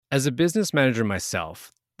As a business manager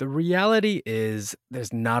myself, the reality is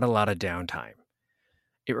there's not a lot of downtime.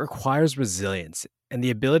 It requires resilience and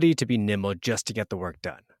the ability to be nimble just to get the work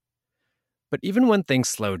done. But even when things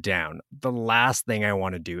slow down, the last thing I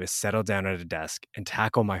want to do is settle down at a desk and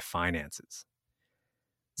tackle my finances.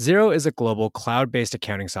 Xero is a global cloud-based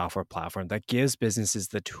accounting software platform that gives businesses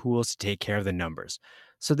the tools to take care of the numbers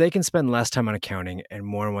so they can spend less time on accounting and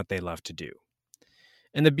more on what they love to do.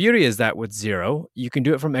 And the beauty is that with Xero, you can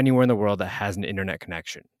do it from anywhere in the world that has an internet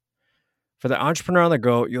connection. For the entrepreneur on the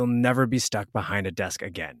go, you'll never be stuck behind a desk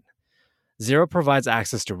again. Xero provides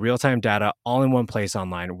access to real-time data all in one place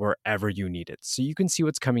online wherever you need it, so you can see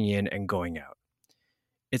what's coming in and going out.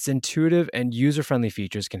 Its intuitive and user-friendly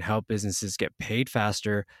features can help businesses get paid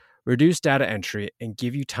faster, reduce data entry, and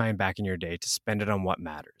give you time back in your day to spend it on what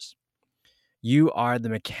matters. You are the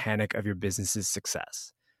mechanic of your business's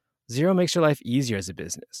success. Xero makes your life easier as a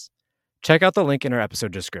business. Check out the link in our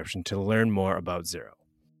episode description to learn more about Xero.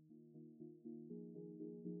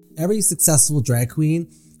 Every successful drag queen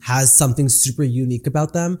has something super unique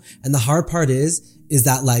about them. And the hard part is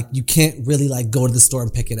that like, you can't really like go to the store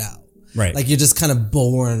and pick it out. Right. Like you're just kind of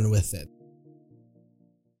born with it.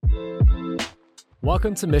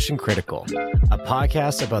 Welcome to Mission Critical, a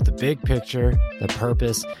podcast about the big picture, the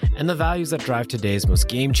purpose, and the values that drive today's most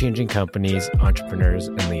game-changing companies, entrepreneurs,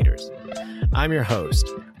 and leaders. I'm your host,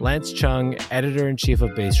 Lance Chung, editor-in-chief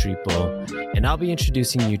of Bay Street Bull, and I'll be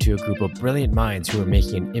introducing you to a group of brilliant minds who are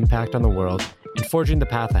making an impact on the world and forging the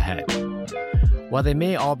path ahead. While they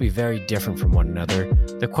may all be very different from one another,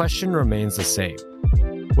 the question remains the same.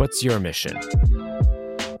 What's your mission?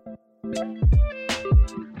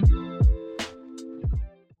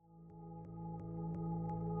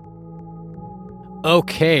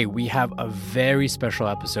 Okay, we have a very special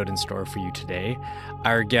episode in store for you today.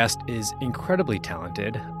 Our guest is incredibly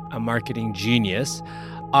talented, a marketing genius,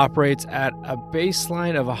 operates at a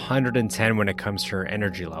baseline of 110 when it comes to her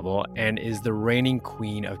energy level, and is the reigning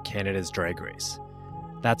queen of Canada's Drag Race.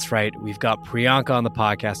 That's right, we've got Priyanka on the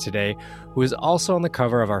podcast today, who is also on the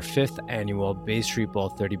cover of our 5th annual Bay Street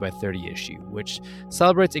Bull 30x30 issue, which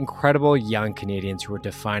celebrates incredible young Canadians who are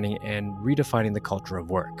defining and redefining the culture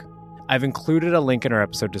of work. I've included a link in our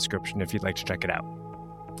episode description if you'd like to check it out.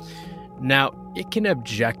 Now, it can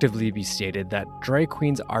objectively be stated that drag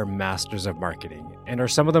queens are masters of marketing and are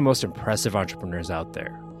some of the most impressive entrepreneurs out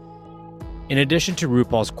there. In addition to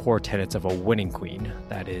RuPaul's core tenets of a winning queen,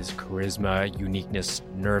 that is charisma, uniqueness,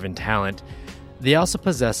 nerve, and talent, they also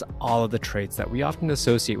possess all of the traits that we often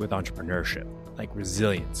associate with entrepreneurship, like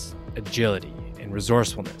resilience, agility, and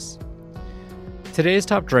resourcefulness. Today's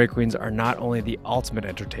top drag queens are not only the ultimate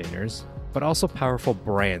entertainers, but also powerful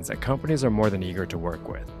brands that companies are more than eager to work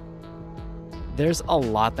with. There's a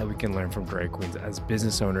lot that we can learn from drag queens as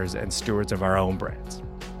business owners and stewards of our own brands.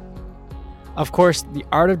 Of course, the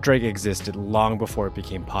art of drag existed long before it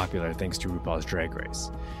became popular thanks to RuPaul's Drag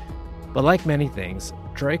Race. But like many things,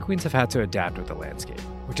 drag queens have had to adapt with the landscape,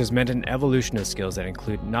 which has meant an evolution of skills that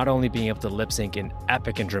include not only being able to lip sync in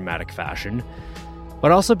epic and dramatic fashion,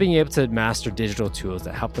 but also being able to master digital tools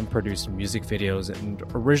that help them produce music videos and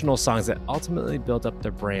original songs that ultimately build up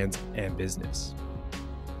their brands and business.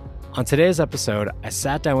 On today's episode, I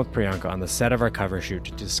sat down with Priyanka on the set of our cover shoot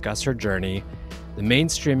to discuss her journey, the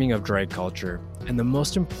mainstreaming of drag culture, and the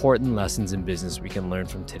most important lessons in business we can learn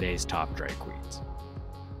from today's top drag queens.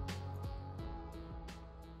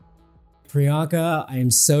 Priyanka, I am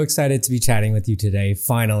so excited to be chatting with you today.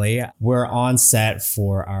 Finally, we're on set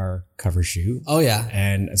for our cover shoot. Oh yeah.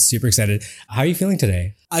 And I'm super excited. How are you feeling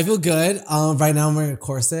today? I feel good. Right now I'm wearing a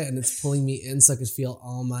corset and it's pulling me in so I could feel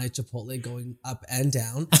all my Chipotle going up and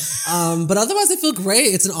down. But otherwise I feel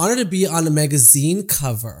great. It's an honor to be on a magazine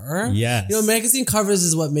cover. Yes. You know, magazine covers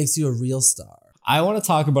is what makes you a real star. I want to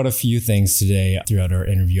talk about a few things today throughout our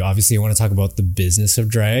interview. Obviously, I want to talk about the business of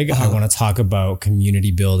drag. I want to talk about community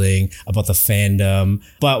building, about the fandom.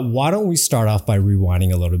 But why don't we start off by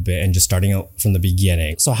rewinding a little bit and just starting out from the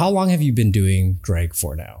beginning. So how long have you been doing drag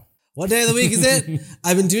for now? What day of the week is it?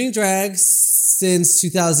 I've been doing drag since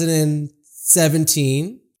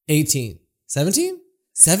 2017, 18, 17?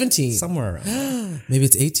 17. Somewhere around. Maybe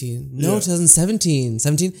it's 18. No, 2017,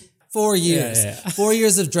 17. 4 years. Yeah. 4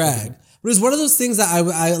 years of drag. But it was one of those things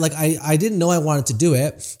that I didn't know I wanted to do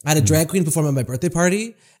it. I had a drag queen perform at my birthday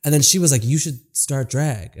party. And then she was like, you should start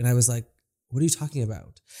drag. And I was like, what are you talking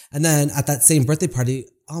about? And then at that same birthday party,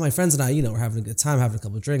 all my friends and I, you know, were having a good time, having a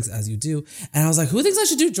couple of drinks as you do. And I was like, who thinks I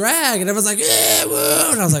should do drag? And everyone's like, yeah,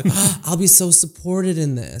 woo. And I was like, oh, I'll be so supported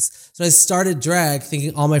in this. So I started drag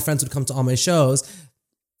thinking all my friends would come to all my shows.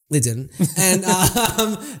 They didn't. And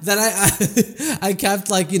then I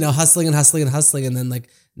kept like, you know, hustling. And then like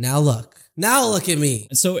Now look at me.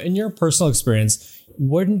 So in your personal experience,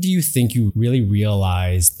 when do you think you really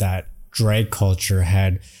realized that drag culture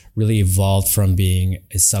had really evolved from being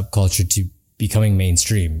a subculture to becoming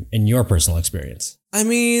mainstream in your personal experience? I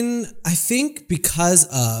mean, I think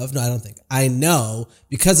I know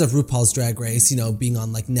because of RuPaul's Drag Race, being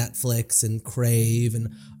on like Netflix and Crave and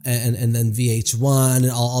then VH1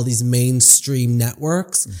 and all these mainstream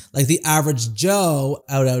networks, like the average Joe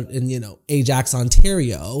out in, Ajax,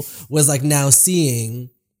 Ontario was like now seeing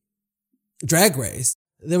Drag Race.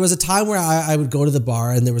 There was a time where I would go to the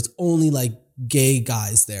bar and there was only like gay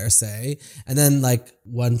guys there, say. And then like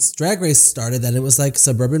once Drag Race started, then it was like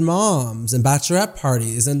suburban moms and bachelorette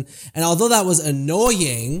parties. And although that was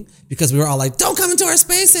annoying because we were all like, don't come into our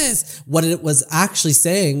spaces, what it was actually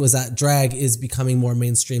saying was that drag is becoming more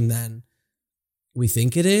mainstream than we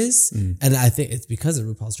think it is. And I think it's because of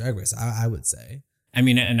RuPaul's Drag Race, I would say. I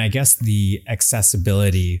mean, and I guess the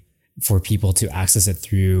accessibility for people to access it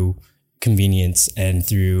through convenience and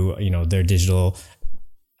through, their digital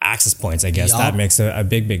access points, I guess that makes a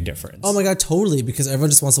big difference. Oh my God, totally. Because everyone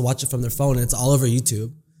just wants to watch it from their phone and it's all over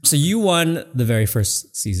YouTube. So you won the very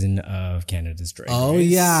first season of Canada's Drag Race. Oh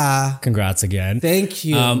yeah. Congrats again. Thank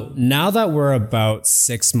you. Now that we're about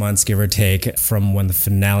 6 months, give or take, from when the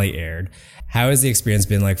finale aired, how has the experience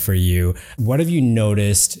been like for you? What have you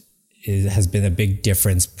noticed has been a big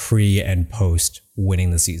difference pre and post winning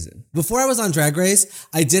the season? Before I was on Drag Race,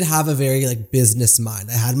 I did have a very like business mind.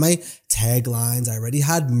 I had my taglines. I already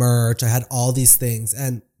had merch. I had all these things.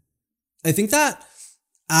 And I think that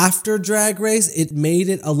after Drag Race, it made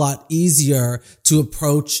it a lot easier to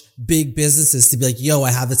approach big businesses to be like, yo,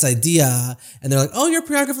 I have this idea. And they're like, oh, you're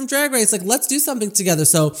Priyanka from Drag Race. Like, let's do something together.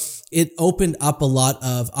 So it opened up a lot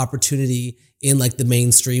of opportunity in like the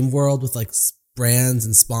mainstream world with like brands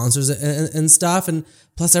and sponsors and stuff. And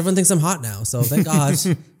plus everyone thinks I'm hot now. So thank God.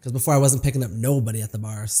 Because before I wasn't picking up nobody at the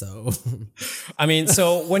bar. So, I mean,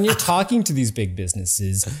 so when you're talking to these big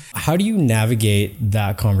businesses, how do you navigate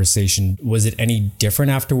that conversation? Was it any different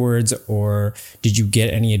afterwards, or did you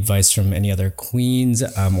get any advice from any other queens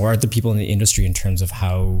or other people in the industry in terms of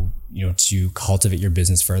how, to cultivate your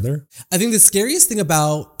business further? I think the scariest thing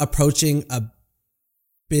about approaching a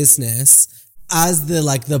business as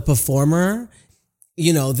the performer,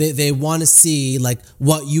 they want to see like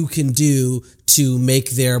what you can do to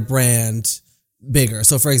make their brand bigger.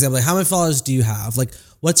 So for example, like, how many followers do you have? Like,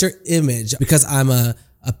 what's your image? Because I'm a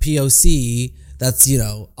POC that's,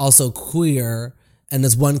 also queer and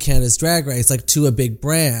there's one Canada's Drag Race, like to a big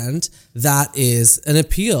brand, that is an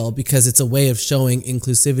appeal because it's a way of showing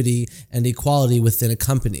inclusivity and equality within a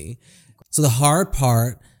company. So the hard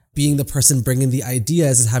part being the person bringing the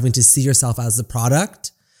ideas is having to see yourself as the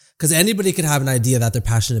product. Because anybody could have an idea that they're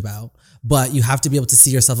passionate about, but you have to be able to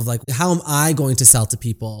see yourself of like, how am I going to sell to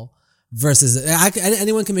people versus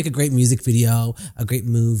anyone can make a great music video, a great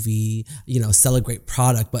movie, sell a great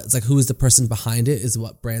product, but it's like, who is the person behind it is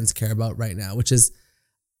what brands care about right now, which is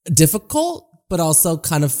difficult, but also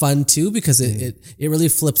kind of fun too, because it really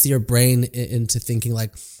flips your brain into thinking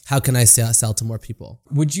like, how can I sell to more people?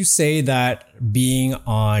 Would you say that being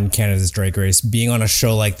on Canada's Drag Race, being on a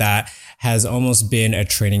show like that, has almost been a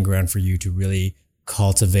training ground for you to really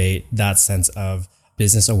cultivate that sense of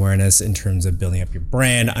business awareness in terms of building up your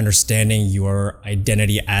brand, understanding your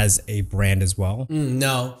identity as a brand as well?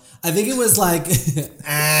 No, I think it was like,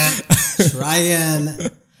 trying.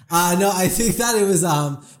 No, I think that it was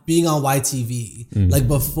being on YTV, like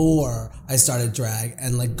before I started drag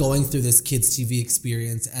and like going through this kids TV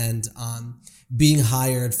experience and being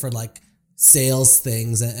hired for like sales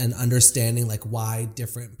things and understanding like why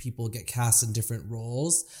different people get cast in different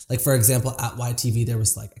roles. Like for example, at YTV, there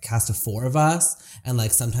was like a cast of 4 of us and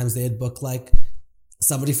like sometimes they'd book like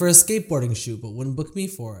somebody for a skateboarding shoot, but wouldn't book me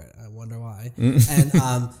for it. I wonder why.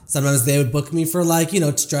 And sometimes they would book me for like,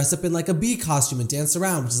 to dress up in like a bee costume and dance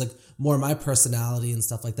around, which is like more my personality and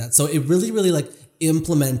stuff like that. So it really, really like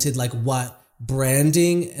implemented like what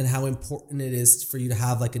branding and how important it is for you to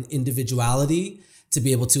have like an individuality to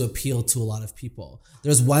be able to appeal to a lot of people. There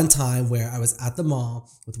was one time where I was at the mall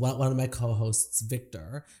with one of my co-hosts,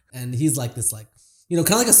 Victor, and he's like this like, kind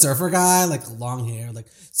of like a surfer guy, like long hair, like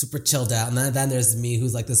super chilled out. And then there's me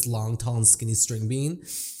who's like this long, tall and skinny string bean.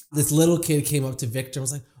 This little kid came up to Victor and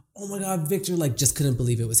was like, oh my God, Victor, like just couldn't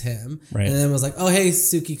believe it was him. Right. And then was like, oh, hey,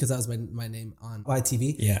 Suki, because that was my name on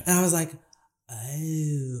YTV. Yeah. And I was like,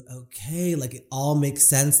 oh, okay. Like it all makes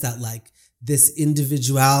sense that like this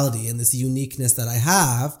individuality and this uniqueness that I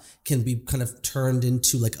have can be kind of turned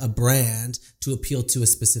into like a brand to appeal to a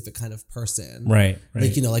specific kind of person. Right.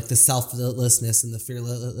 Like, you know, like the selflessness and the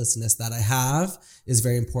fearlessness that I have is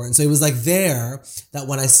very important. So it was like there that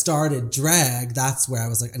when I started drag, that's where I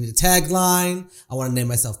was like, I need a tagline. I want to name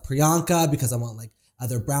myself Priyanka because I want like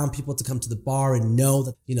other brown people to come to the bar and know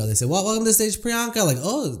that, you know, they say, well, welcome to the stage, Priyanka. Like,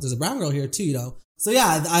 oh, there's a brown girl here too, you know? So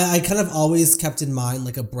yeah, I kind of always kept in mind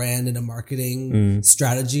like a brand and a marketing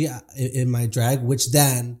strategy in my drag, which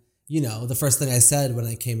then, you know, the first thing I said when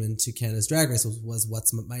I came into Canada's Drag Race was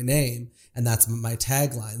what's my name? And that's my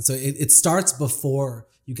tagline. So it starts before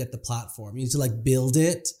you get the platform. You need to like build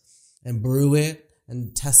it and brew it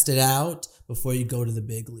and test it out before you go to the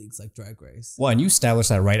big leagues like Drag Race. Well, and you established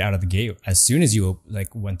that right out of the gate as soon as you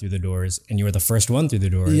like went through the doors, and you were the first one through the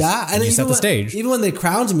doors. Yeah, and you set the stage. Even when they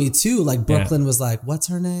crowned me too, like Brooklyn was like, "What's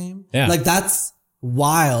her name?" Yeah, like that's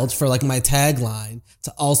wild for like my tagline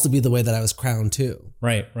to also be the way that I was crowned too.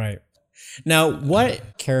 Right. Now,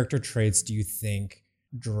 what character traits do you think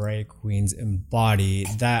drag queens embody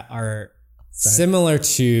that are similar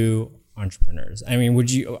to entrepreneurs? I mean,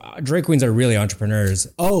 drag queens are really entrepreneurs.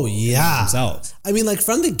 Oh yeah, themselves. I mean, like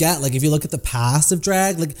from the get, like if you look at the past of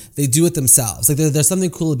drag, like they do it themselves. Like there's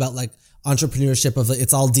something cool about like entrepreneurship of like,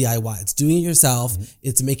 it's all DIY. It's doing it yourself.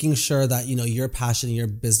 It's making sure that, you know, your passion and your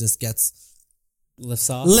business lifts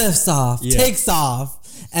off, takes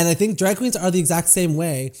off. And I think drag queens are the exact same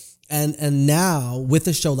way. And now with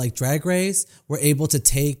a show like Drag Race, we're able to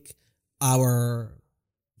take ourselves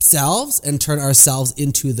and turn ourselves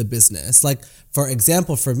into the business. Like, for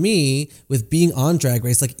example, for me, with being on Drag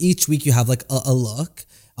Race, like each week you have like a look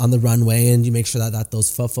on the runway and you make sure that those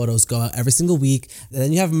photos go out every single week. And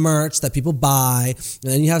then you have merch that people buy.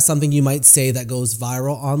 And then you have something you might say that goes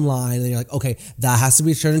viral online. And you're like, okay, that has to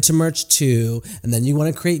be turned into merch too. And then you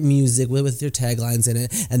want to create music with your taglines in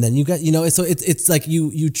it. And then you got, you know, so it's like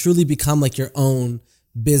you truly become like your own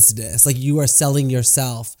business. Like you are selling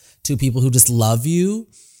yourself to people who just love you.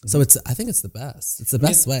 So I think it's the best. It's the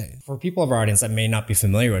best way. For people of our audience that may not be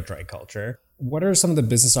familiar with drag culture, what are some of the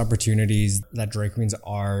business opportunities that drag queens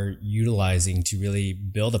are utilizing to really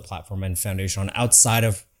build a platform and foundation on outside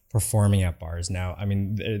of performing at bars now? I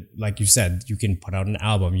mean, like you said, you can put out an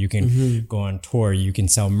album, you can go on tour, you can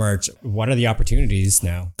sell merch. What are the opportunities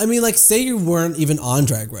now? I mean, like say you weren't even on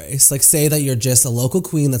Drag Race, like say that you're just a local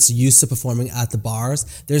queen that's used to performing at the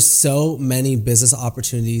bars. There's so many business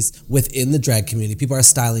opportunities within the drag community. People are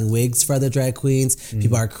styling wigs for other drag queens.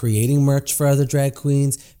 People are creating merch for other drag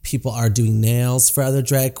queens. People are doing nails for other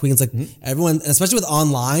drag queens. Like everyone, especially with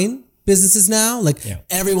online businesses now, like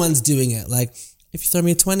everyone's doing it. Like, if you throw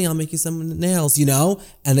me a 20, I'll make you some nails, you know?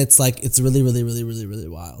 And it's like, it's really, really, really, really, really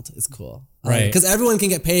wild. It's cool. Right. Because everyone can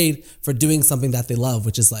get paid for doing something that they love,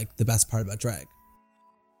 which is like the best part about drag.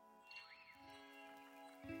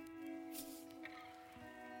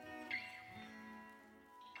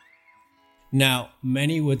 Now,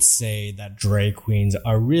 many would say that drag queens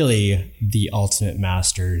are really the ultimate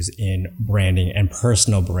masters in branding and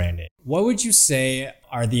personal branding. What would you say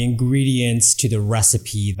are the ingredients to the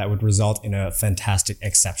recipe that would result in a fantastic,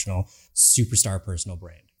 exceptional, superstar personal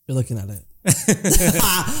brand? You're looking at it.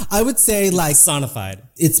 I would say like personified.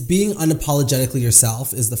 It's being unapologetically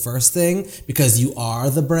yourself is the first thing, because you are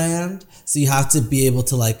the brand. So you have to be able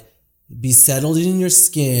to like be settled in your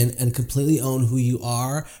skin and completely own who you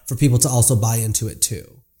are for people to also buy into it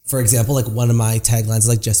too. For example, like one of my taglines is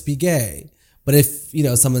like, just be gay. But if, you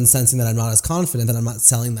know, someone's sensing that I'm not as confident, then I'm not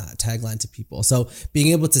selling that tagline to people. So being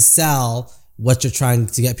able to sell what you're trying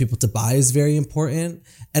to get people to buy is very important.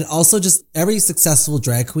 And also just every successful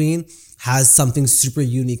drag queen has something super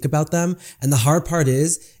unique about them. And the hard part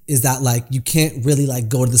is that like, you can't really like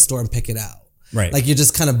go to the store and pick it out. Right. Like you're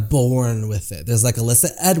just kind of born with it. There's like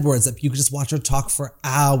Alyssa Edwards that you could just watch her talk for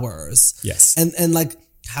hours. Yes. And like,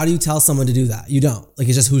 how do you tell someone to do that? You don't. Like,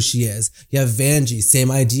 it's just who she is. You have Vanjie, same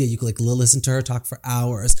idea. You could like listen to her talk for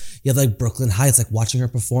hours. You have like Brooklyn Heights, like watching her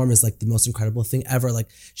perform is like the most incredible thing ever. Like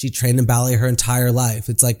she trained in ballet her entire life.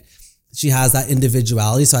 It's like, she has that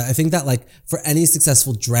individuality. So I think that like for any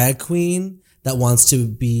successful drag queen that wants to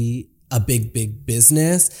be a big, big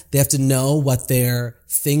business, they have to know what their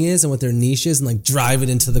thing is and what their niche is and like drive it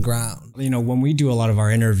into the ground. You know, when we do a lot of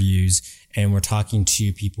our interviews and we're talking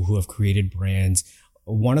to people who have created brands,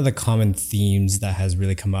 one of the common themes that has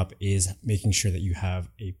really come up is making sure that you have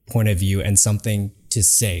a point of view and something to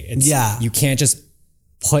say. You can't just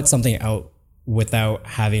put something out without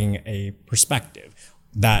having a perspective.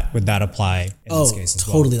 Would that apply in this case as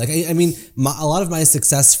well? Totally. Like, I mean, a lot of my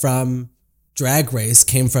success from Drag Race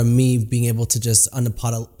came from me being able to just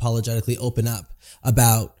unapologetically open up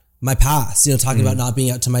about my past, you know, talking about not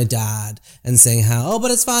being out to my dad and saying how, oh,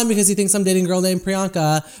 but it's fine because he thinks I'm dating a girl named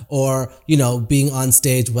Priyanka, or, you know, being on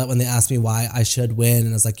stage when they asked me why I should win. And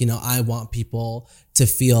I was like, you know, I want people to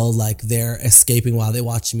feel like they're escaping while they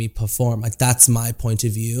watch me perform. Like that's my point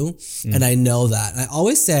of view. And I know that. And I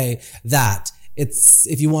always say that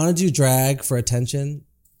if you want to do drag for attention,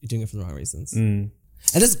 you're doing it for the wrong reasons. And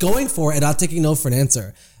just going for it and not taking no for an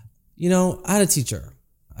answer. You know, I had a teacher.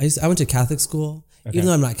 I went to Catholic school. Okay. Even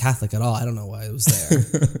though I'm not Catholic at all, I don't know why I was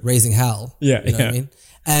there. Raising hell. Yeah. You know what I mean?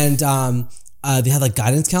 And they had like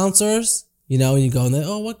guidance counselors, you know, and you go and they,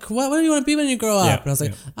 oh, what do you want to be when you grow up? And I was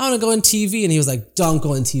like, I want to go in TV. And he was like, don't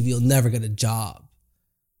go in TV. You'll never get a job.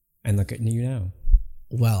 And look at you now.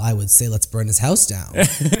 Well, I would say let's burn his house down.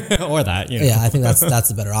 Or that, you know. Yeah, I think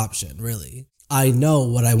that's a better option, really. I know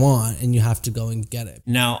what I want and you have to go and get it.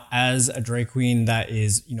 Now, as a drag queen that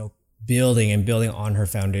is, you know, building on her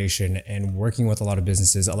foundation and working with a lot of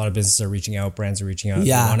businesses are reaching out, brands are reaching out.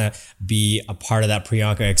 Yeah. They want to be a part of that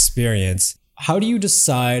Priyanka experience. How do you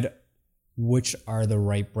decide which are the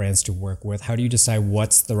right brands to work with? How do you decide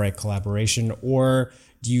what's the right collaboration? Or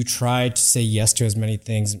do you try to say yes to as many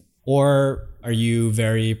things? Or are you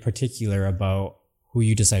very particular about who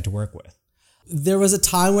you decide to work with? There was a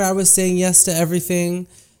time where I was saying yes to everything,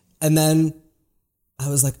 and then I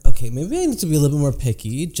was like, okay, maybe I need to be a little bit more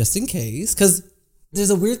picky just in case. Because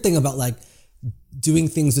there's a weird thing about like doing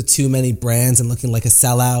things with too many brands and looking like a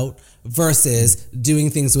sellout versus doing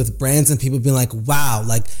things with brands and people being like, wow,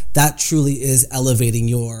 like that truly is elevating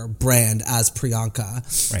your brand as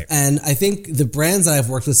Priyanka. Right. And I think the brands that I've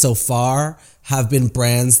worked with so far have been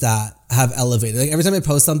brands that have elevated. Like every time I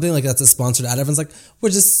post something like that's a sponsored ad, everyone's like, we're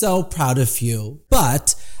just so proud of you.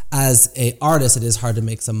 But as a artist, it is hard to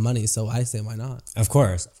make some money. So I say, why not? Of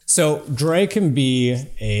course. So drag can be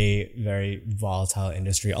a very volatile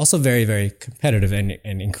industry, also very, very competitive and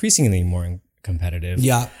increasingly more competitive.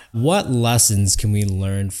 Yeah. What lessons can we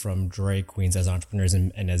learn from drag queens as entrepreneurs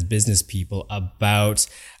and as business people about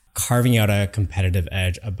carving out a competitive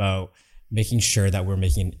edge, about making sure that we're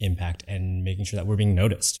making an impact and making sure that we're being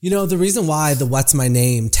noticed? You know, the reason why the What's My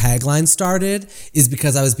Name tagline started is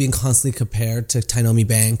because I was being constantly compared to Tynomi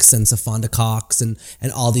Banks and Safonda Cox and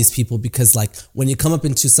all these people, because like when you come up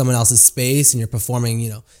into someone else's space and you're performing,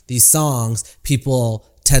 you know, these songs, people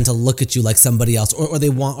tend to look at you like somebody else, or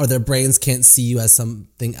their brains can't see you as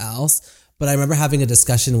something else. But I remember having a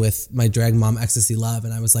discussion with my drag mom, Ecstasy Love,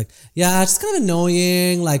 and I was like, yeah, it's kind of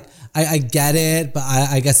annoying. Like, I get it, but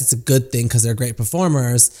I guess it's a good thing because they're great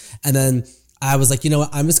performers. And then I was like, you know what?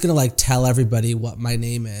 I'm just going to like tell everybody what my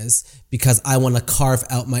name is because I want to carve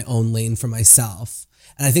out my own lane for myself.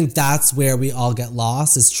 And I think that's where we all get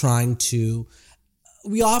lost, is trying to,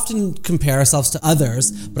 we often compare ourselves to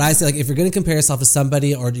others, but I say like, if you're going to compare yourself to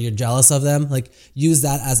somebody or you're jealous of them, like use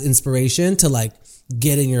that as inspiration to like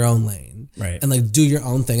get in your own lane. Right. And like do your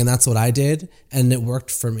own thing. And that's what I did. And it worked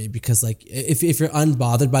for me because like if you're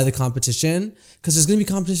unbothered by the competition, because there's going to be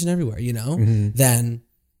competition everywhere, you know, then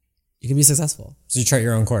you can be successful. So you chart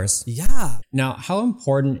your own course. Yeah. Now, how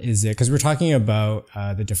important is it? Because we're talking about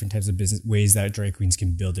the different types of business ways that drag queens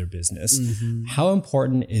can build their business. How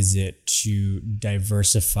important is it to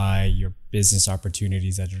diversify your business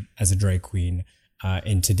opportunities as a drag queen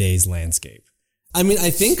in today's landscape? I mean, I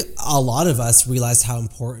think a lot of us realized how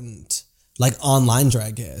important like online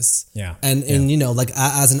drag is. Yeah. And you know, like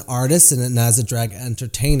as an artist and as a drag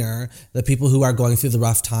entertainer, the people who are going through the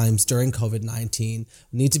rough times during COVID-19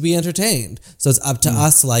 need to be entertained. So it's up to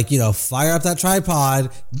us to like, you know, fire up that tripod,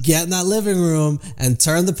 get in that living room and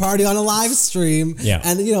turn the party on a live stream. Yeah.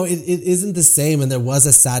 And you know, it isn't the same. And there was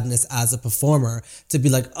a sadness as a performer to be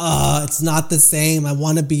like, oh, it's not the same. I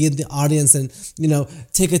want to be in the audience and, you know,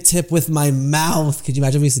 take a tip with my mouth. Could you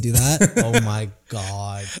imagine we used to do that? Oh my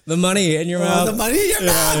God. The money in your mouth. The money in your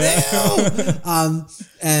mouth.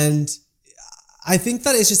 And I think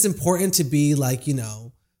that it's just important to be like, you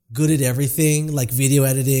know, good at everything, like video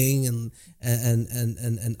editing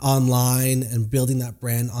and online and building that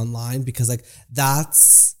brand online, because like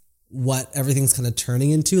that's what everything's kind of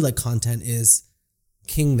turning into. Like content is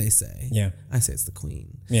king, they say. Yeah. I say it's the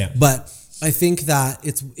queen. Yeah. But I think that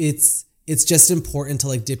it's just important to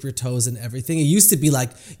like dip your toes in everything. It used to be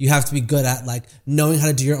like you have to be good at like knowing how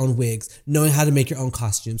to do your own wigs, knowing how to make your own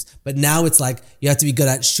costumes. But now it's like you have to be good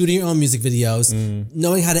at shooting your own music videos,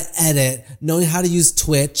 knowing how to edit, knowing how to use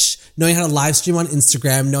Twitch, knowing how to live stream on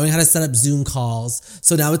Instagram, knowing how to set up Zoom calls.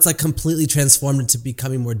 So now it's like completely transformed into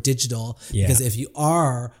becoming more digital. Yeah. Because if you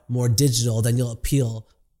are more digital, then you'll appeal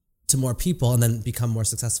to more people and then become more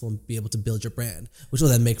successful and be able to build your brand, which will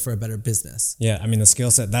then make for a better business. Yeah. I mean, the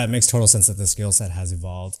skill set, that makes total sense that the skill set has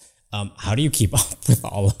evolved. How do you keep up with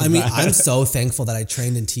all of that? I mean, I'm so thankful that I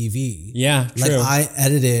trained in TV. Yeah, true. Like I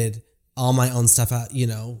edited all my own stuff out,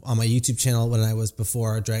 on my YouTube channel when I was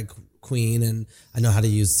before a drag queen, and I know how to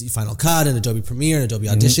use Final Cut and Adobe Premiere and Adobe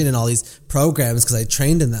Audition and all these programs because I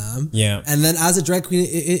trained in them. Yeah. And then as a drag queen,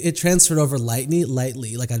 it transferred over lightly.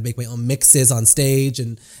 Like I'd make my own mixes on stage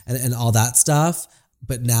and all that stuff.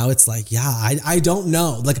 But now it's like, I don't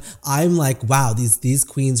know. Like I'm like, wow, these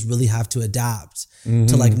queens really have to adapt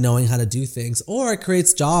to like knowing how to do things, or it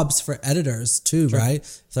creates jobs for editors too, right?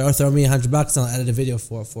 Throw me $100 and I'll edit a video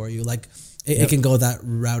for you. Like it can go that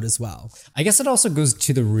route as well. I guess it also goes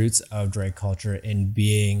to the roots of drag culture in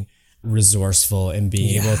being resourceful and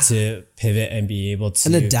being able to pivot and be able to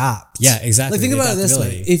and adapt. Yeah, exactly. Like think about it this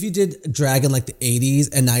way: if you did drag in like the 80s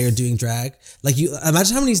and now you're doing drag, like you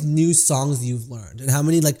imagine how many new songs you've learned and how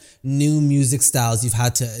many like new music styles you've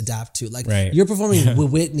had to adapt to. Like you're performing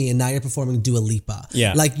with Whitney and now you're performing Dua Lipa.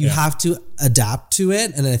 Yeah, like you have to adapt to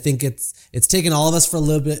it, and I think it's taken all of us for a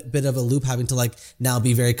little bit of a loop, having to like now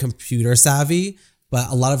be very computer savvy. But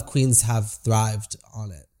a lot of queens have thrived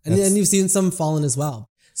on it, and you've seen some fallen as well.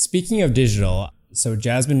 Speaking of digital, so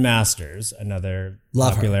Jasmine Masters, another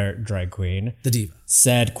popular drag queen, the diva,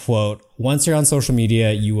 said, quote, once you're on social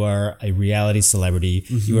media, you are a reality celebrity.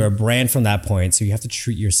 You are a brand from that point. So you have to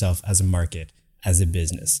treat yourself as a market, as a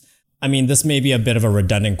business. I mean, this may be a bit of a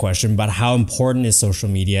redundant question, but how important is social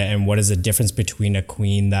media, and what is the difference between a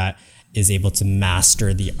queen that is able to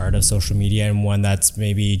master the art of social media and one that's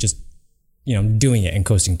maybe just doing it and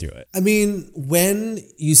coasting through it? I mean, when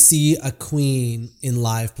you see a queen in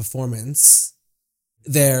live performance,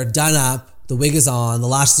 they're done up, the wig is on, the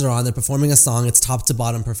lashes are on, they're performing a song, it's top to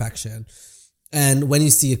bottom perfection. And when you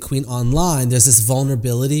see a queen online, there's this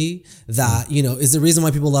vulnerability that, is the reason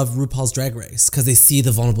why people love RuPaul's Drag Race, because they see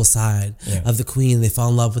the vulnerable side of the queen, they fall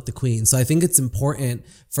in love with the queen. So I think it's important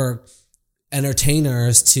for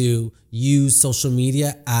entertainers to use social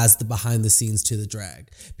media as the behind the scenes to the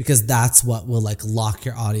drag, because that's what will like lock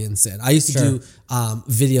your audience in. I used to do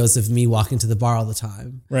videos of me walking to the bar all the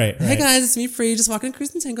time. Right. Hey guys, it's me Free, just walking to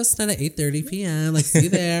Cruise and Tango tonight at 8:30 p.m. Like, see you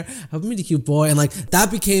there. Hope you meet a cute boy. And like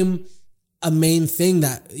that became a main thing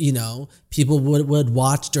that, people would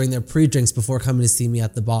watch during their pre-drinks before coming to see me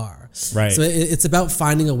at the bar. Right. So it's about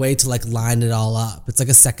finding a way to like line it all up. It's like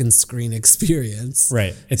a second screen experience.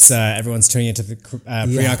 Right. It's everyone's tuning into the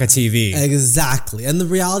Priyanka TV. Exactly. And the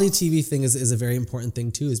reality TV thing is a very important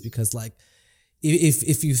thing too, is because like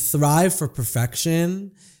if you thrive for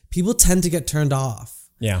perfection, people tend to get turned off.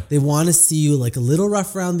 Yeah. They want to see you like a little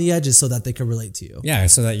rough around the edges so that they can relate to you. Yeah,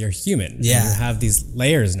 so that you're human. Yeah. And you have these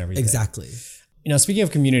layers and everything. Exactly. Speaking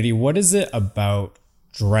of community, what is it about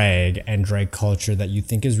drag and drag culture that you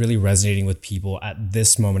think is really resonating with people at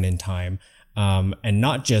this moment in time? And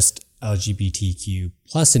not just LGBTQ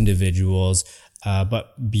plus individuals,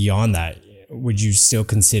 but beyond that. Would you still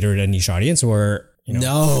consider it a niche audience, or,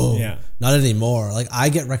 No, not anymore. Like I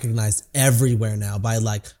get recognized everywhere now by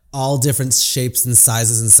like all different shapes and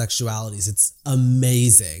sizes and sexualities. It's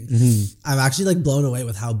amazing. I'm actually like blown away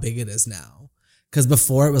with how big it is now. Cause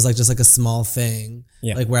before it was like just like a small thing,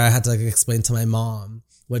 like where I had to like explain to my mom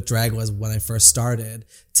what drag was when I first started,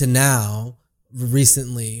 to now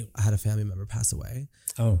recently I had a family member pass away.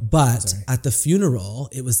 But at the funeral,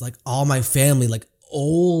 it was like all my family, like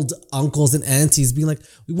old uncles and aunties being like,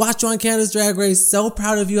 we watched you on Canada's Drag Race. So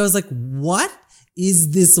proud of you. I was like, what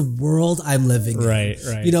is this world I'm living in? Right.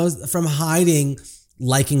 From hiding,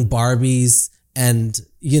 liking Barbies and,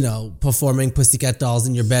 performing Pussycat Dolls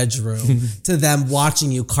in your bedroom to them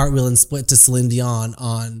watching you cartwheel and split to Celine Dion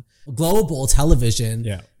on global television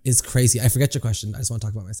is crazy. I forget your question. I just want to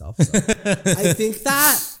talk about myself. So. I think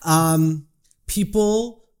that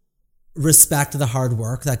people respect the hard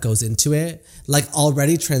work that goes into it. Like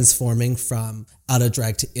already transforming from out of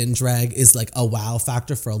drag to in drag is like a wow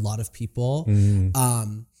factor for a lot of people.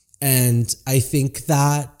 And I think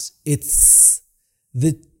that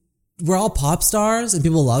we're all pop stars and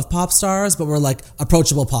people love pop stars, but we're like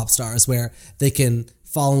approachable pop stars where they can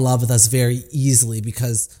fall in love with us very easily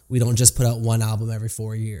because we don't just put out one album every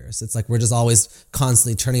 4 years. It's like we're just always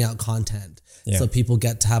constantly turning out content. So people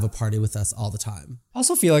get to have a party with us all the time. I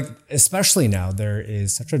also feel like, especially now, there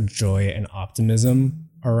is such a joy and optimism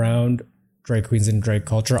around drag queens and drag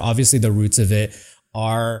culture. Obviously, the roots of it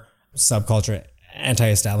are subculture,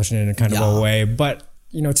 anti-establishment in a kind of a way. But,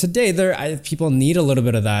 today people need a little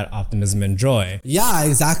bit of that optimism and joy. Yeah,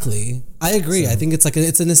 exactly. I agree. I think it's like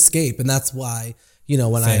it's an escape. And that's why,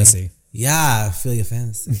 when fantasy. I feel your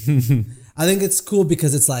fantasy. I think it's cool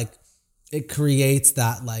because it's like, it creates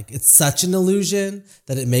that like it's such an illusion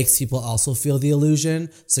that it makes people also feel the illusion.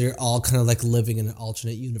 So you're all kind of like living in an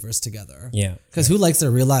alternate universe together. Yeah. Because who likes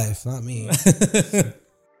their real life? Not me.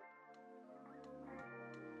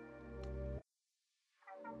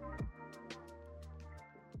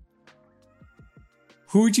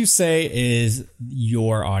 Who would you say is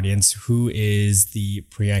your audience? Who is the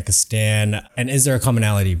Priyanka stan? And is there a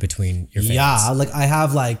commonality between your fans? Yeah, like I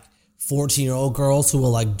have like 14-year-old girls who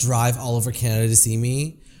will like drive all over Canada to see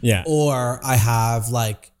me. Yeah. Or I have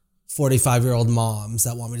like 45-year-old moms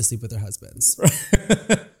that want me to sleep with their husbands.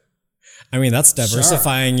 I mean, that's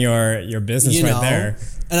diversifying your business right there.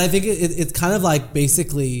 And I think it's kind of like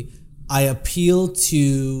basically I appeal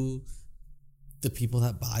to the people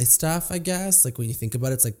that buy stuff, I guess. Like when you think about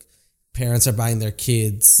it, it's like parents are buying their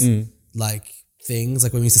kids like things.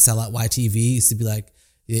 Like when we used to sell at YTV, it used to be like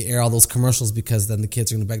they air all those commercials because then the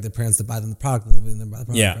kids are going to beg their parents to buy them the product and then buy the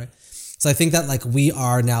product, right? So I think that like we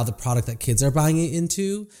are now the product that kids are buying it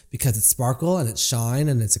into because it's sparkle and it's shine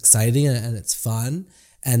and it's exciting and it's fun.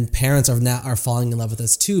 And parents are falling in love with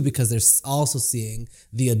us too because they're also seeing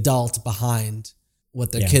the adult behind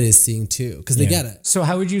what their kid is seeing too, because they get it. So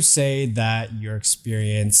how would you say that your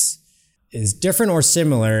experience is different or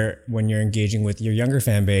similar when you're engaging with your younger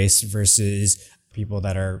fan base versus people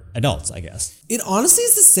that are adults, I guess? It honestly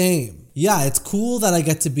is the same. Yeah, it's cool that I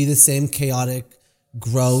get to be the same chaotic,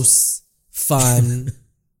 gross, fun,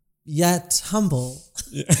 yet humble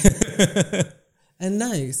and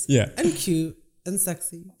nice and cute and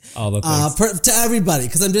sexy. All the things. To everybody,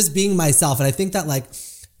 because I'm just being myself. And I think that like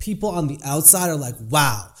people on the outside are like,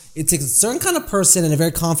 wow, it takes a certain kind of person and a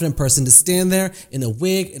very confident person to stand there in a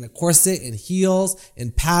wig, in a corset, in heels,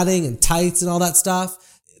 in padding, and tights and all that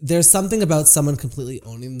stuff. There's something about someone completely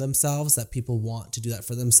owning themselves that people want to do that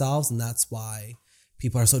for themselves. And that's why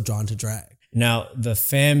people are so drawn to drag. Now, the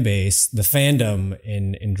fan base, the fandom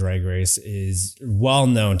in Drag Race is well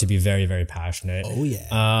known to be very, very passionate. Oh,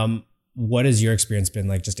 yeah. What has your experience been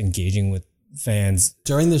like just engaging with fans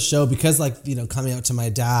during the show? Because like, you know, coming out to my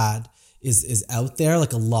dad is out there.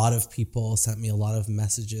 Like a lot of people sent me a lot of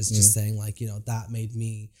messages just saying like, you know, that made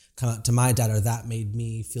me come out to my dad, or that made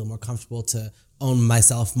me feel more comfortable to own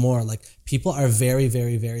myself more. Like people are very,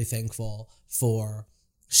 very, very thankful for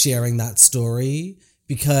sharing that story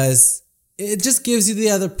because it just gives you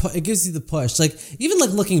it gives you the push. Like even like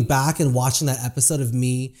looking back and watching that episode of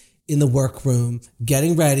me in the workroom,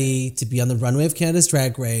 getting ready to be on the runway of Canada's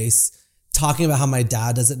Drag Race, talking about how my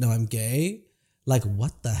dad doesn't know I'm gay. Like,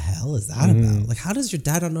 what the hell is that about? Like, how does your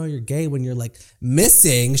dad not know you're gay when you're like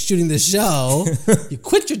missing shooting the show? You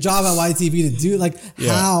quit your job at YTV to do like,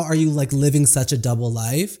 how are you like living such a double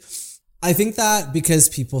life? I think that because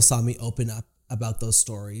people saw me open up about those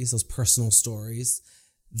stories, those personal stories,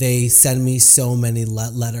 they send me so many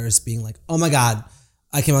letters being like, oh my God,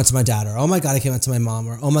 I came out to my dad, or oh my God, I came out to my mom,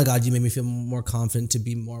 or oh my God, you made me feel more confident to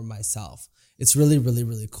be more myself. It's really, really,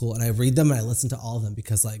 really cool. And I read them and I listen to all of them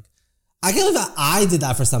because like, I can't believe that I did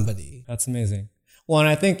that for somebody. That's amazing. Well, and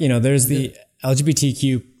I think, you know, there's the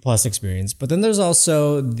LGBTQ plus experience, but then there's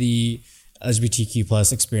also the LGBTQ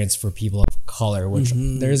plus experience for people of color, which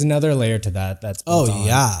there's another layer to that. That's built on.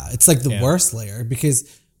 Yeah. It's like the worst layer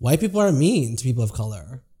because white people are mean to people of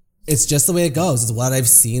color. It's just the way it goes. It's what I've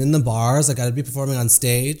seen in the bars. Like I'd be performing on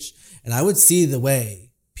stage and I would see the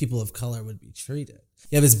way people of color would be treated.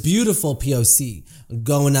 You have this beautiful POC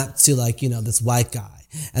going up to like, you know, this white guy.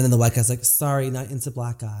 And then the white guy's like, sorry, not into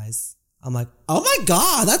black guys. I'm like, oh my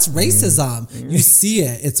God, that's racism. You see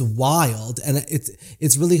it. It's wild. And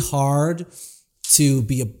it's really hard to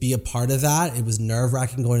be a part of that. It was nerve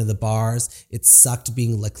wracking going to the bars. It sucked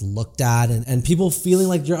being like looked at and people feeling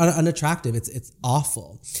like you're unattractive. It's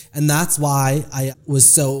awful. And that's why I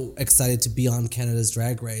was so excited to be on Canada's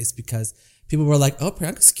Drag Race because people were like, oh,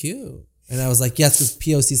 Priyanka's cute. And I was like, yes, because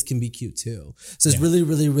POCs can be cute too. So it's really,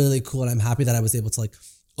 really, really cool. And I'm happy that I was able to like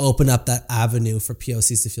open up that avenue for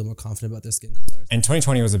POCs to feel more confident about their skin colors. And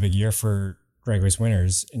 2020 was a big yeare for Drag Race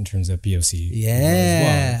winners in terms of POC.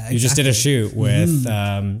 Yeah. Well. You just did a shoot with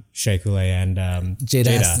Shea Coulee and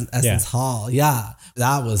Jada. Essence Hall. Yeah.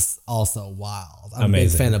 That was also wild. I'm amazing. A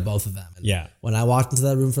big fan of both of them. And yeah. When I walked into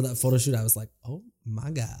that room for that photo shoot, I was like, oh my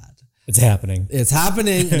God. It's happening. It's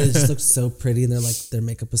happening. And it just looked so pretty. And they're like, their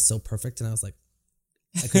makeup was so perfect. And I was like,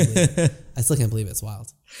 I couldn't believe it. I still can't believe it. It's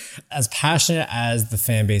wild. As passionate as the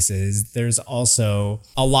fan base is, there's also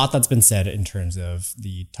a lot that's been said in terms of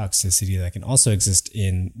the toxicity that can also exist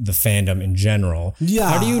in the fandom in general. Yeah.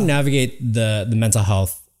 How do you navigate the mental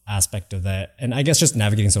health aspect of that? And I guess just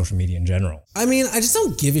navigating social media in general. I mean, I just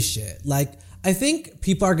don't give a shit. Like, I think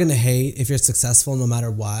people are going to hate if you're successful no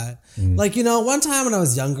matter what. Like, you know, one time when I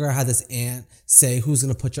was younger, I had this aunt say, who's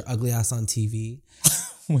going to put your ugly ass on TV?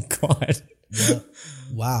 Oh my God. Yeah.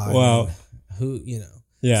 Wow. Wow. I mean, who, you know.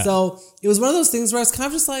 Yeah. So it was one of those things where I was kind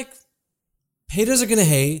of just like, haters are going to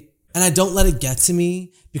hate, and I don't let it get to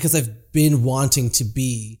me because I've been wanting to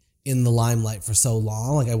be in the limelight for so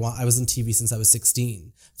long. Like I was in TV since I was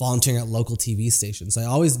 16, volunteering at local TV stations. So I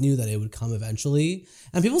always knew that it would come eventually.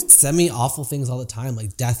 And people send me awful things all the time,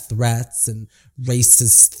 like death threats and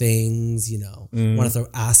racist things, you know, want to throw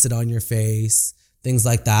acid on your face, things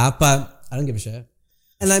like that. But I don't give a shit.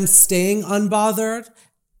 And I'm staying unbothered.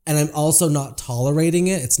 And I'm also not tolerating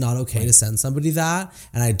it. It's not okay to send somebody that.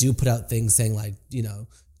 And I do put out things saying like, you know,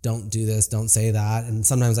 don't do this, don't say that. And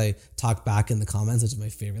sometimes I talk back in the comments, which is my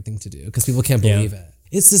favorite thing to do because people can't believe it.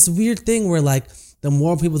 It's this weird thing where like the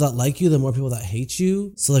more people that like you, the more people that hate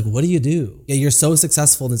you. So like, what do you do? Yeah, you're so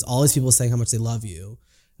successful and there's always people saying how much they love you.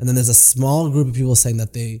 And then there's a small group of people saying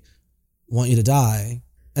that they want you to die.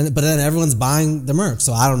 But then everyone's buying the merch.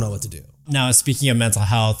 So I don't know what to do. Now, speaking of mental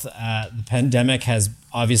health, the pandemic has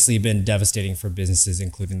obviously been devastating for businesses,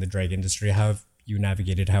 including the drag industry. How have you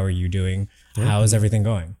navigated? How are you doing? How is everything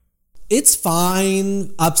going? It's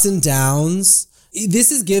fine, ups and downs. This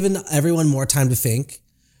has given everyone more time to think,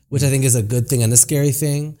 which I think is a good thing and a scary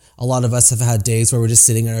thing. A lot of us have had days where we're just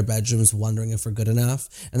sitting in our bedrooms wondering if we're good enough.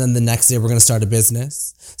 And then the next day we're going to start a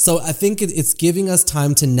business. So I think it's giving us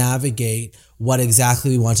time to navigate what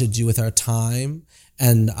exactly we want to do with our time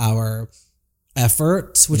and our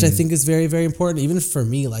effort, which I think is very, very important. Even for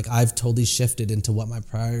me, like I've totally shifted into what my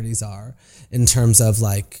priorities are in terms of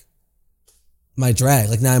like my drag.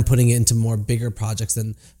 Like now I'm putting it into more bigger projects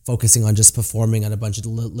than focusing on just performing on a bunch of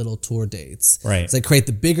little tour dates. Right. So I create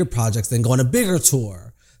the bigger projects, then go on a bigger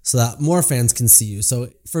tour so that more fans can see you. So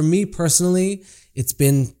for me personally, it's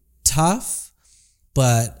been tough,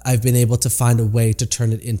 but I've been able to find a way to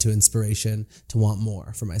turn it into inspiration to want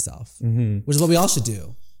more for myself, which is what we all should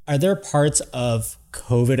do. Are there parts of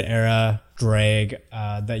COVID era drag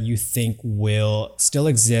that you think will still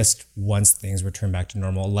exist once things return back to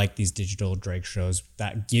normal, like these digital drag shows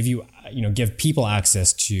that give you, give people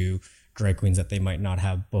access to drag queens that they might not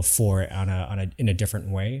have before in a different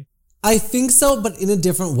way? I think so, but in a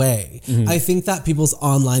different way. I think that people's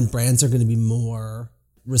online brands are going to be more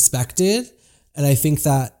respected. And I think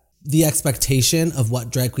that the expectation of what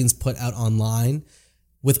drag queens put out online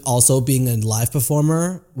with also being a live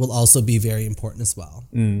performer will also be very important as well.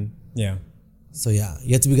 Yeah. So yeah,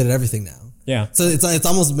 you have to be good at everything now. Yeah. So it's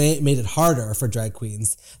almost made it harder for drag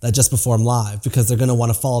queens that just perform live because they're going to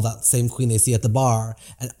want to follow that same queen they see at the bar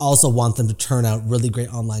and also want them to turn out really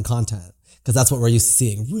great online content because that's what we're used to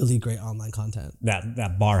seeing, really great online content.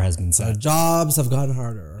 That bar has been set. Our jobs have gotten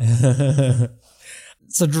harder.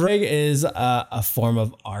 So drag is a form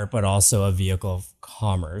of art, but also a vehicle of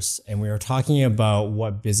commerce. And we were talking about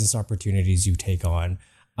what business opportunities you take on.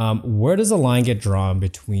 Where does the line get drawn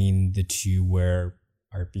between the two where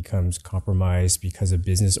art becomes compromised because of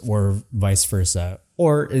business or vice versa?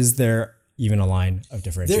 Or is there even a line of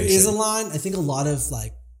differentiation? There is a line. I think a lot of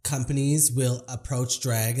like companies will approach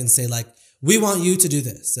drag and say like, we want you to do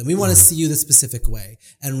this and we want to see you this specific way.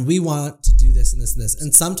 And we want to do this and this and this.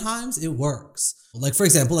 And sometimes it works. Like, for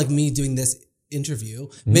example, like me doing this interview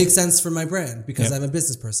makes sense for my brand because I'm a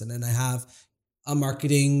business person and I have a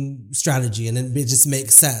marketing strategy and it just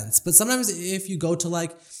makes sense. But sometimes if you go to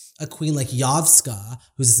like a queen like Yovska,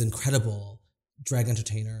 who's this incredible drag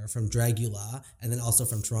entertainer from Dragula and then also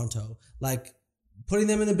from Toronto, like putting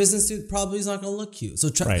them in a business suit probably is not going to look cute. So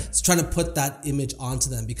trying to put that image onto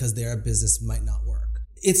them because their business might not work.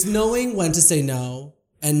 It's knowing when to say no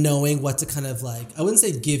and knowing what to kind of like, I wouldn't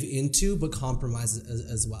say give into, but compromise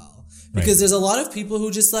as well. Because there's a lot of people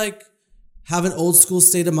who just like have an old school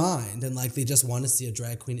state of mind and like they just want to see a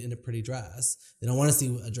drag queen in a pretty dress. They don't want to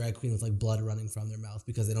see a drag queen with like blood running from their mouth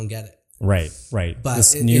because they don't get it. Right. But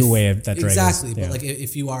this new way of that drag exactly. is, But like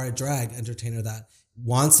if you are a drag entertainer that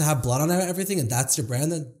wants to have blood on everything and that's your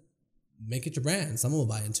brand, then make it your brand. Someone will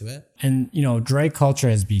buy into it. And drag culture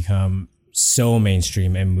has become so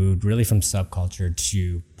mainstream and moved really from subculture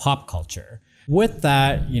to pop culture. With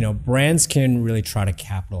that, brands can really try to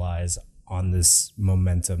capitalize on this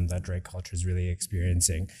momentum that drag culture is really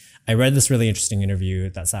experiencing. I read this really interesting interview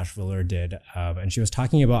that Sash Viller did, and she was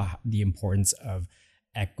talking about the importance of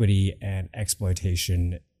equity and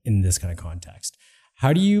exploitation in this kind of context.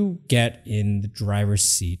 How do you get in the driver's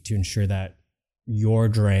seat to ensure that your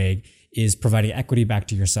drag is providing equity back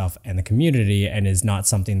to yourself and the community and is not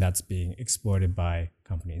something that's being exploited by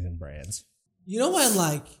companies and brands? When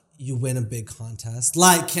like you win a big contest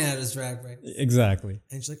like Canada's Drag Race. Exactly.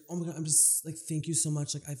 And she's like, oh my God, I'm just like, thank you so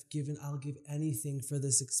much. Like I'll give anything for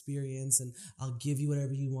this experience and I'll give you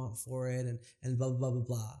whatever you want for it and blah, blah, blah, blah,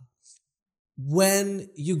 blah. When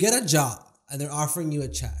you get a job and they're offering you a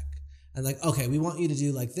check and like, okay, we want you to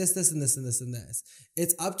do like this, this, and this, and this, and this.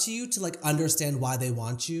 It's up to you to like understand why they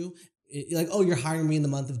want you. Like, oh, you're hiring me in the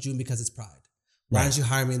month of June because it's Pride. Why don't you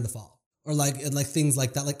hire me in the fall? Or like things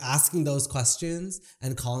like that, like asking those questions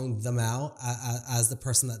and calling them out as the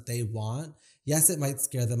person that they want. Yes, it might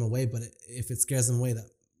scare them away, but if it scares them away, that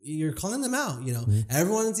you're calling them out. You know,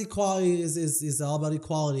 everyone's equality is all about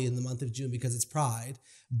equality in the month of June because it's Pride.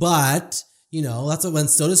 But you know, that's when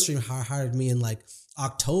SodaStream hired me in like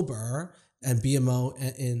October and BMO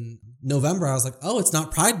in November. I was like, oh, it's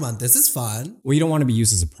not Pride Month. This is fun. Well, you don't want to be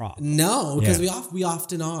used as a prop. No, because we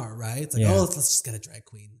often are, right? It's like, oh, let's just get a drag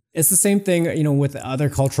queen. It's the same thing, you know, with other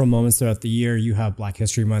cultural moments throughout the year. You have Black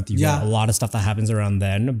History Month. You got a lot of stuff that happens around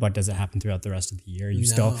then, but does it happen throughout the rest of the year? You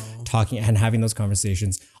still talking and having those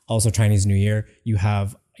conversations. Also, Chinese New Year. You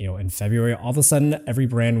have, you know, in February, all of a sudden, every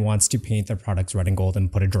brand wants to paint their products red and gold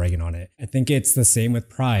and put a dragon on it. I think it's the same with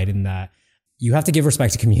Pride in that you have to give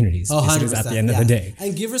respect to communities. Oh, 100%, at the end of the day.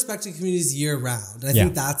 And give respect to communities year round. I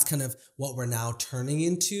think that's kind of what we're now turning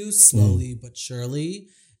into slowly but surely.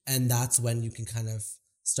 And that's when you can kind of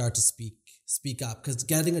start to speak up, because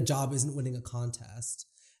getting a job isn't winning a contest.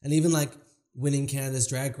 And even like winning Canada's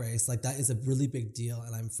Drag Race, like that is a really big deal.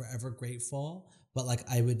 And I'm forever grateful. But like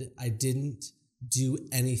I didn't do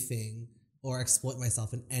anything or exploit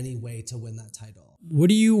myself in any way to win that title. What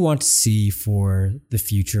do you want to see for the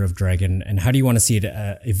future of drag, and how do you want to see it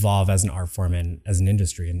evolve as an art form and as an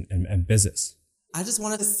industry and business? I just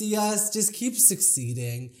want to see us just keep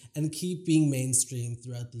succeeding and keep being mainstream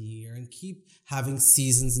throughout the year and keep having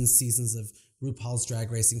seasons and seasons of RuPaul's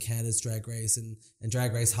Drag Race and Canada's Drag Race and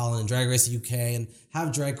Drag Race Holland and Drag Race UK, and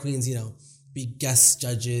have drag queens, you know, be guest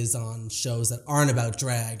judges on shows that aren't about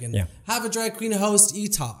drag, and have a drag queen host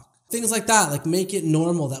e-talk. Things like that, like make it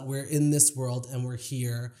normal that we're in this world and we're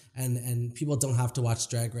here, and people don't have to watch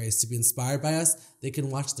Drag Race to be inspired by us. They can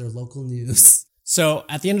watch their local news. So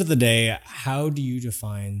at the end of the day, how do you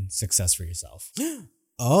define success for yourself?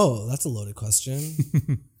 Oh, that's a loaded question.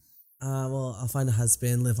 Well, I'll find a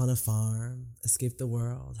husband, live on a farm, escape the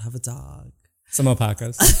world, have a dog. Some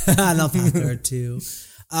alpacas. An alpaca or two.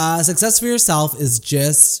 Success for yourself is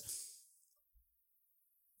just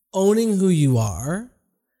owning who you are,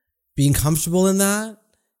 being comfortable in that,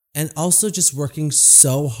 and also just working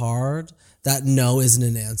so hard that no isn't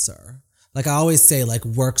an answer. Like I always say, like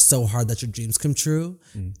work so hard that your dreams come true.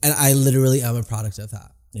 And I literally am a product of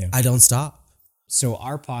that. Yeah. I don't stop. So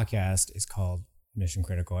our podcast is called Mission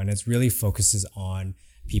Critical, and it really focuses on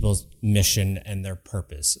people's mission and their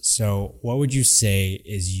purpose. So what would you say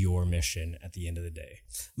is your mission at the end of the day?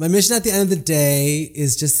 My mission at the end of the day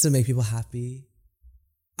is just to make people happy.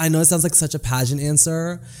 I know it sounds like such a pageant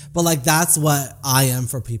answer, but like that's what I am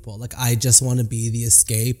for people. Like I just want to be the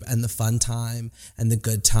escape and the fun time and the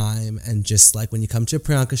good time. And just like when you come to a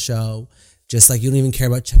Priyanka show, just like you don't even care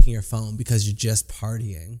about checking your phone because you're just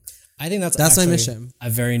partying. I think that's my mission. A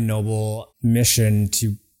very noble mission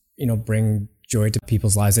to, you know, bring joy to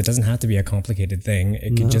people's lives. It doesn't have to be a complicated thing.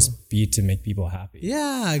 It can just be to make people happy.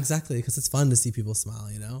 Yeah, exactly. Because it's fun to see people smile,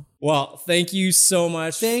 you know? Well, thank you so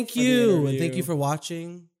much. Thank you. And thank you for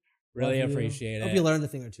watching. Really appreciate it. Hope you learned a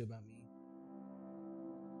thing or two about me.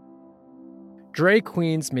 Drag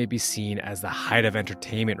queens may be seen as the height of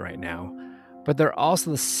entertainment right now, but they're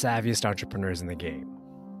also the savviest entrepreneurs in the game.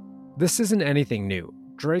 This isn't anything new.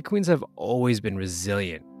 Drag queens have always been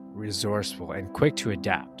resilient, resourceful, and quick to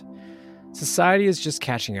adapt. Society is just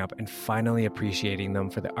catching up and finally appreciating them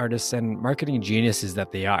for the artists and marketing geniuses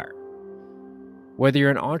that they are. Whether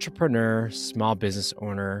you're an entrepreneur, small business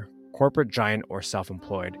owner, corporate giant, or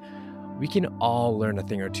self-employed, we can all learn a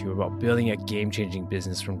thing or two about building a game-changing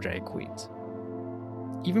business from drag queens.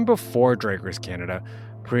 Even before Drag Race Canada,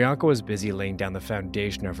 Priyanka was busy laying down the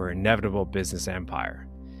foundation of her inevitable business empire.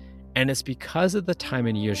 And it's because of the time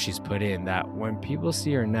and years she's put in that when people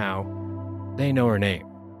see her now, they know her name.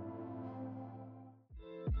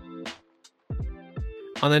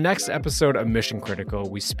 On the next episode of Mission Critical,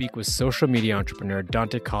 we speak with social media entrepreneur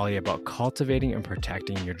Dante Colley about cultivating and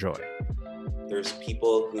protecting your joy. There's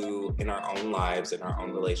people who, in our own lives, in our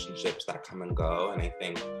own relationships, that come and go. And I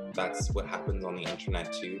think that's what happens on the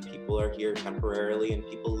internet too. People are here temporarily and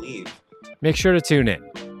people leave. Make sure to tune in.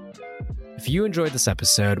 If you enjoyed this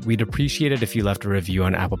episode, we'd appreciate it if you left a review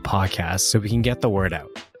on Apple Podcasts so we can get the word out.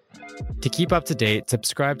 To keep up to date,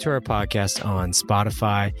 subscribe to our podcast on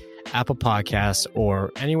Spotify, Apple Podcasts,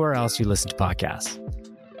 or anywhere else you listen to podcasts.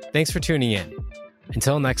 Thanks for tuning in.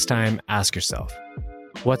 Until next time, ask yourself,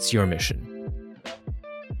 what's your mission?